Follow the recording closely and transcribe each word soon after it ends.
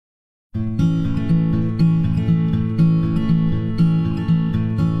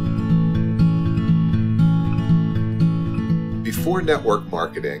Before network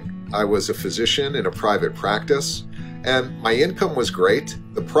marketing, I was a physician in a private practice, and my income was great.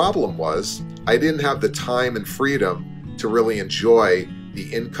 The problem was I didn't have the time and freedom to really enjoy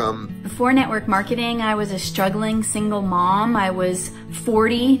the income. Before network marketing, I was a struggling single mom. I was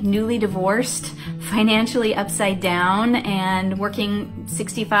 40, newly divorced, financially upside down, and working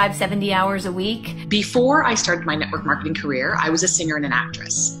 65, 70 hours a week. Before I started my network marketing career, I was a singer and an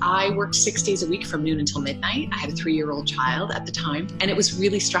actress. I worked 6 days a week from noon until midnight. I had a 3-year-old child at the time, and it was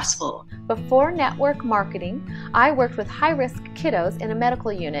really stressful. Before network marketing, I worked with high-risk kiddos in a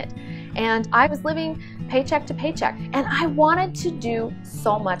medical unit, and I was living paycheck to paycheck, and I wanted to do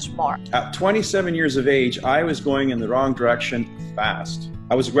so much more. At 27 years of age, I was going in the wrong direction fast.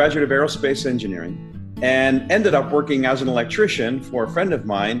 I was a graduate of aerospace engineering and ended up working as an electrician for a friend of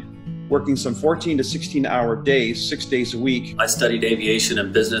mine, working some 14 to 16-hour days, 6 days a week. I studied aviation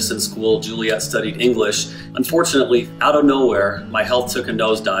and business in school. Juliet studied English. Unfortunately, out of nowhere, my health took a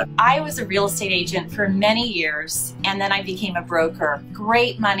nosedive. I was a real estate agent for many years, and then I became a broker.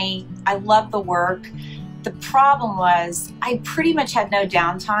 Great money. I loved the work. The problem was I pretty much had no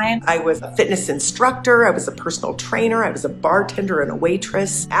downtime. I was a fitness instructor, I was a personal trainer, I was a bartender and a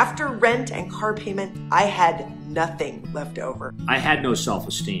waitress. After rent and car payment, I had nothing left over. I had no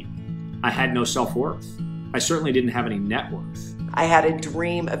self-esteem. I had no self-worth. I certainly didn't have any net worth. I had a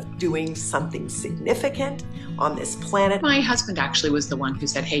dream of doing something significant on this planet. My husband actually was the one who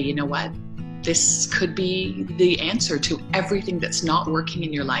said, hey, you know what? This could be the answer to everything that's not working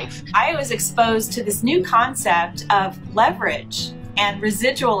in your life. I was exposed to this new concept of leverage and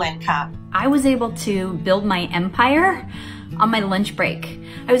residual income. I was able to build my empire on my lunch break.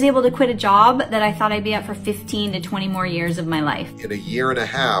 I was able to quit a job that I thought I'd be at for 15 to 20 more years of my life. In a year and a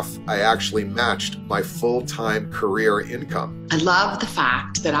half, I actually matched my full-time career income. I love the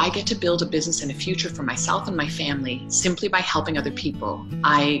fact that I get to build a business and a future for myself and my family simply by helping other people.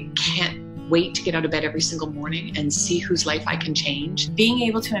 I can't wait to get out of bed every single morning and see whose life I can change. Being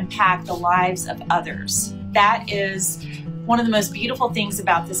able to impact the lives of others. That is one of the most beautiful things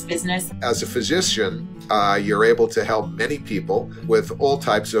about this business. As a physician, you're able to help many people with all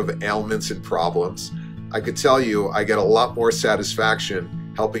types of ailments and problems. I could tell you I get a lot more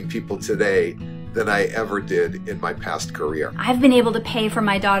satisfaction helping people today than I ever did in my past career. I've been able to pay for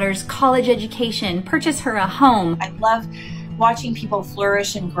my daughter's college education, purchase her a home. I love watching people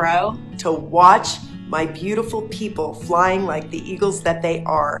flourish and grow. To watch my beautiful people flying like the eagles that they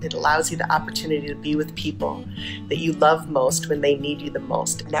are. It allows you the opportunity to be with people that you love most when they need you the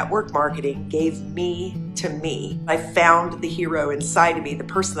most. Network marketing gave me to me. I found the hero inside of me, the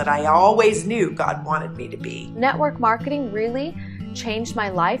person that I always knew God wanted me to be. Network marketing really changed my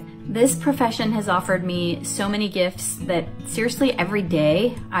life. This profession has offered me so many gifts that seriously every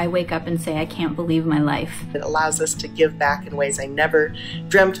day I wake up and say, I can't believe my life. It allows us to give back in ways I never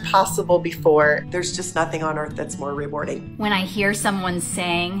dreamt possible before. There's just nothing on earth that's more rewarding. When I hear someone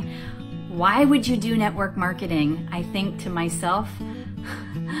saying, why would you do network marketing? I think to myself,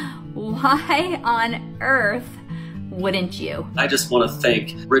 why on earth wouldn't you? I just want to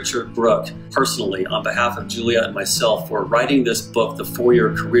thank Richard Brooke personally on behalf of Juliet and myself for writing this book, The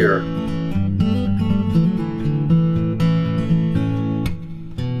 4-Year Career.